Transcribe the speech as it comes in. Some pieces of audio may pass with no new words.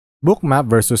Bookmap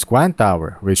versus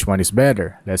Quantower, which one is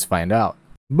better? Let's find out.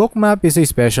 Bookmap is a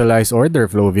specialized order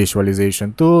flow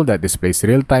visualization tool that displays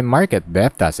real-time market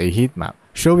depth as a heatmap,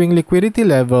 showing liquidity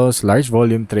levels, large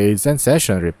volume trades, and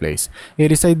session replays. It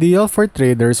is ideal for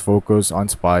traders focused on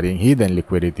spotting hidden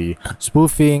liquidity,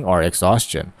 spoofing, or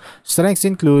exhaustion. Strengths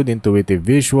include intuitive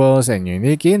visuals and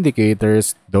unique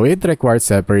indicators, though it requires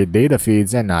separate data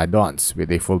feeds and add-ons, with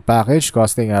a full package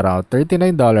costing around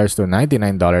 $39 to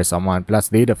 $99 a month plus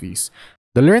data fees.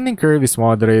 The learning curve is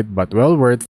moderate but well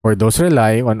worth for those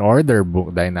relying on order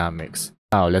book dynamics.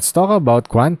 Now, let's talk about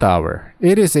Quantower.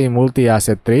 It is a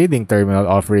multi-asset trading terminal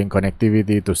offering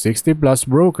connectivity to 60 plus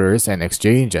brokers and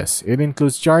exchanges. It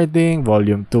includes charting,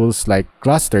 volume tools like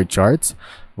cluster charts,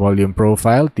 volume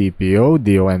profile, TPO,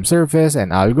 DOM surface,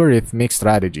 and algorithmic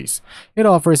strategies. It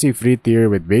offers a free tier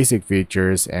with basic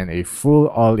features and a full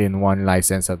all-in-one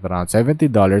license at around $70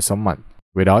 a month,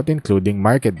 without including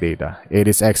market data. It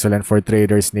is excellent for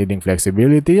traders needing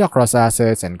flexibility across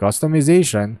assets and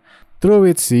customization through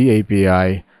its C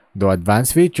API, though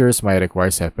advanced features might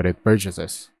require separate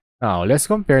purchases. Now, let's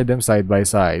compare them side by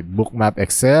side. Bookmap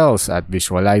excels at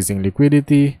visualizing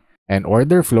liquidity and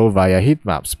order flow via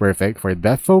heatmaps, perfect for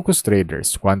depth-focused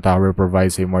traders. Quantower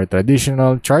provides a more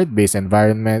traditional, chart-based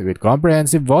environment with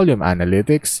comprehensive volume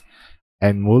analytics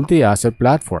and multi-asset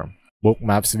platform.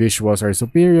 Bookmap's visuals are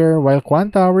superior, while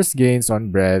Quantower's gains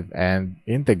on breadth and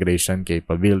integration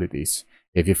capabilities.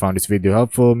 If you found this video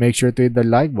helpful, make sure to hit the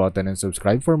like button and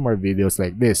subscribe for more videos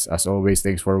like this. As always,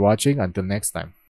 thanks for watching. Until next time.